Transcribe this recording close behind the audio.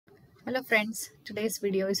Hello friends, today's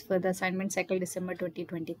video is for the assignment cycle December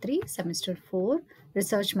 2023, semester 4,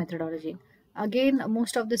 research methodology. Again,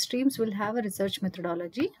 most of the streams will have a research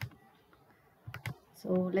methodology.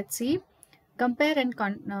 So let's see. Compare and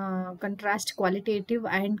contrast qualitative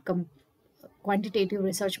and quantitative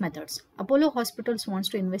research methods. Apollo Hospitals wants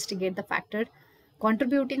to investigate the factor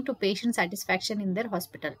contributing to patient satisfaction in their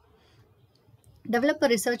hospital. Develop a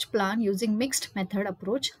research plan using mixed method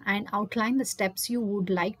approach and outline the steps you would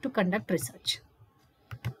like to conduct research.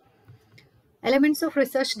 Elements of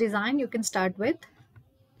research design you can start with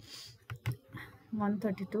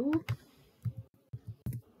 132.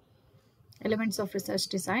 Elements of research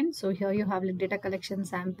design. So here you have like data collection,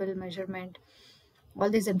 sample, measurement, all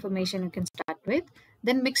this information you can start with.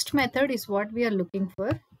 Then mixed method is what we are looking for.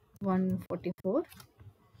 144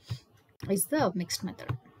 is the mixed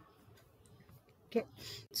method. Okay,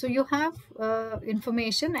 so you have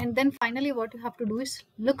information, and then finally what you have to do is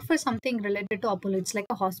look for something related to Apollo. It's like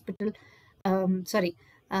a hospital, in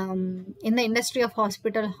the industry of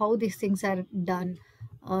hospital, how these things are done.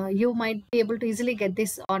 You might be able to easily get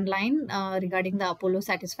this online regarding the Apollo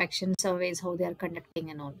satisfaction surveys, how they are conducting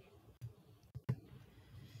and all.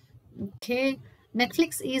 Okay,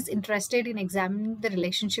 Netflix is interested in examining the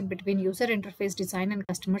relationship between user interface design and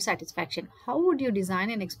customer satisfaction. How would you design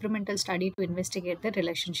an experimental study to investigate the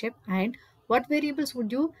relationship, and what variables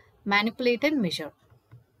would you manipulate and measure?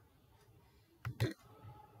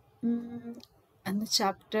 And the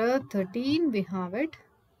chapter 13 we have it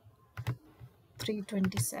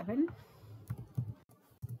 327.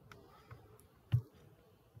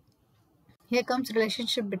 Here comes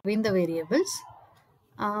relationship between the variables.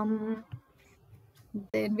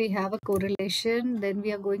 Then we have a correlation. Then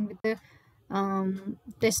we are going with the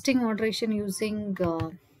testing moderation using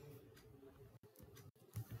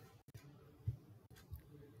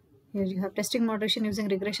here you have testing moderation using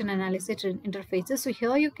regression analysis interfaces. So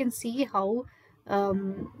here you can see how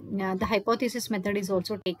the hypothesis method is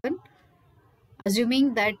also taken,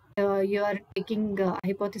 assuming that you are taking a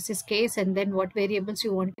hypothesis case and then what variables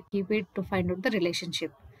you want to keep it to find out the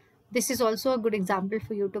relationship. This is also a good example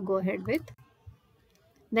for you to go ahead with.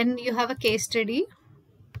 Then you have a case study.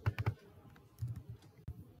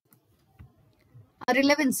 A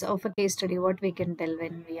relevance of a case study, what we can tell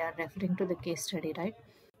when we are referring to the case study, right?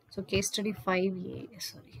 So case study 5A,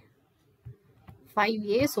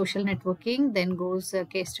 social networking, then goes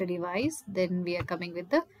case study wise, then we are coming with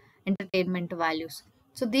the entertainment values.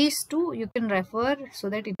 So these two you can refer so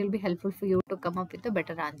that it will be helpful for you to come up with a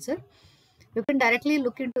better answer. You can directly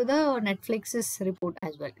look into the Netflix's report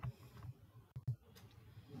as well.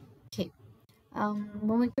 Okay,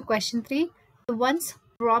 moving to question 3. The once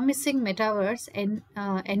promising metaverse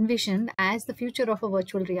envisioned as the future of a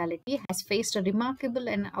virtual reality has faced a remarkable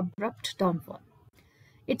and abrupt downfall.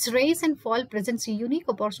 Its rise and fall presents a unique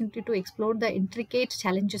opportunity to explore the intricate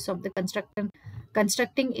challenges of the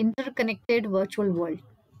constructing interconnected virtual world.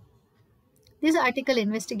 This article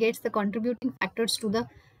investigates the contributing factors to the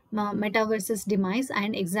metaverse's demise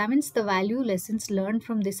and examines the value lessons learned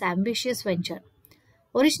from this ambitious venture.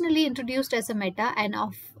 Originally introduced as a meta and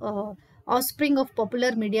offspring of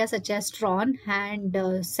popular media such as Tron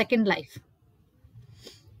and Second Life,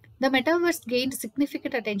 the metaverse gained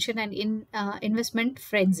significant attention and investment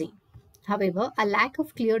frenzy. However, a lack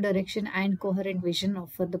of clear direction and coherent vision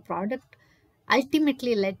for the product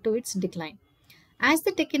ultimately led to its decline. As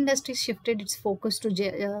the tech industry shifted its focus to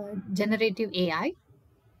generative AI,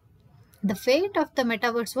 the fate of the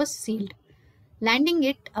metaverse was sealed, landing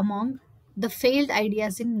it among the failed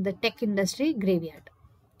ideas in the tech industry graveyard.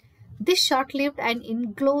 This short-lived and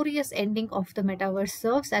inglorious ending of the metaverse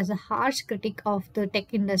serves as a harsh critique of the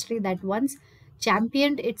tech industry that once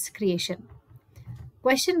championed its creation.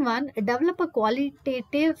 Question 1. Develop a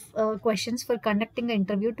qualitative questions for conducting an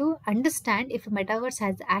interview to understand if a metaverse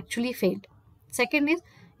has actually failed. Second is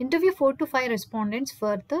interview 4 to 5 respondents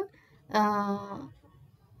for the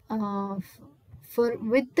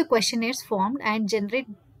with the questionnaires formed and generate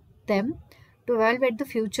them to evaluate the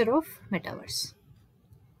future of metaverse.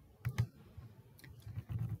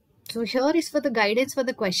 So here is for the guidance for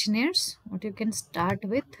the questionnaires, what you can start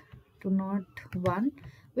with to note 1,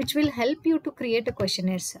 which will help you to create a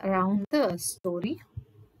questionnaires around the story.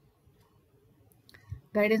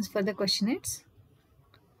 Guidance for the questionnaires,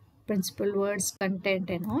 principal words, content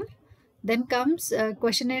and all. Then comes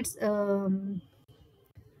questionnaires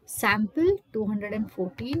sample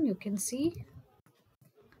 214. You can see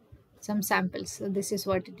some samples. So this is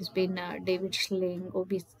what it has been. David Schling,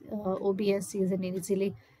 OBS is an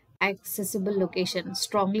easily accessible location.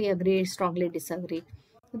 Strongly agree, strongly disagree.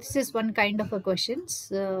 This is one kind of a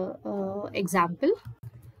questions example.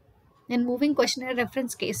 Then moving questionnaire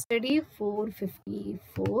reference case study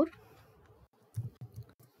 454.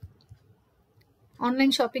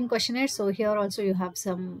 Online shopping questionnaire. So here also you have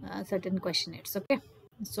some certain questionnaires. Okay,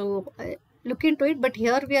 so look into it, but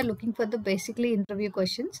here we are looking for the basically interview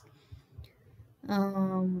questions.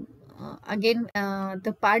 Again,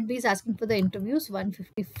 the part B is asking for the interviews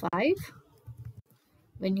 155,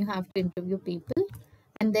 when you have to interview people,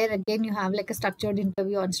 and there again you have like a structured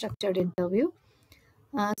interview, unstructured interview,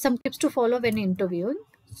 some tips to follow when interviewing.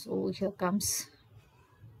 So here comes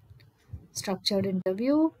structured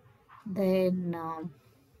interview, then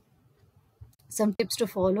some tips to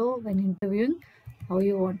follow when interviewing, how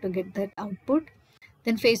you want to get that output.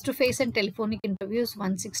 Then face-to-face and telephonic interviews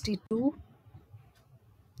 162.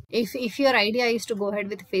 If your idea is to go ahead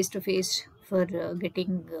with face-to-face for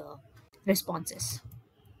getting responses.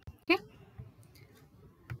 Okay,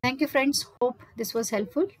 thank you friends, hope this was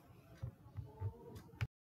helpful.